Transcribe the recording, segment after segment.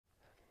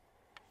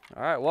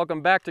All right,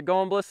 welcome back to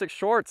Going Ballistic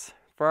Shorts.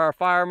 For our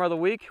firearm of the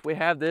week, we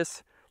have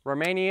this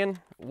Romanian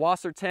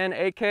Wasser 10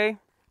 AK.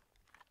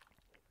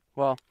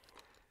 Well,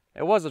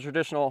 it was a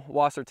traditional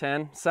Wasser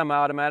 10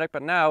 semi-automatic,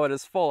 but now it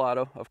is full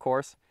auto, of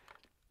course.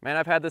 Man,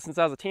 I've had this since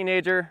I was a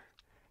teenager.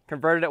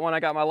 Converted it when I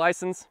got my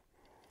license.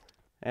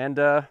 And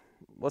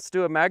let's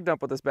do a mag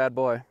dump with this bad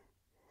boy.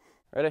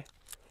 Ready?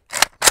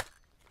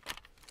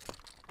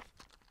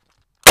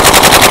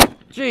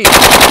 Jeez.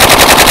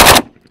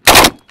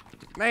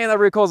 Man, that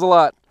recoils a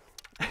lot.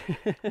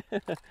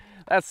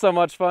 That's so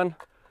much fun.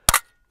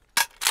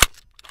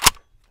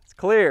 It's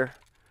clear.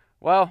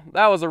 Well,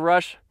 that was a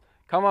rush.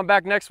 Come on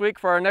back next week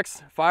for our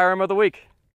next firearm of the week.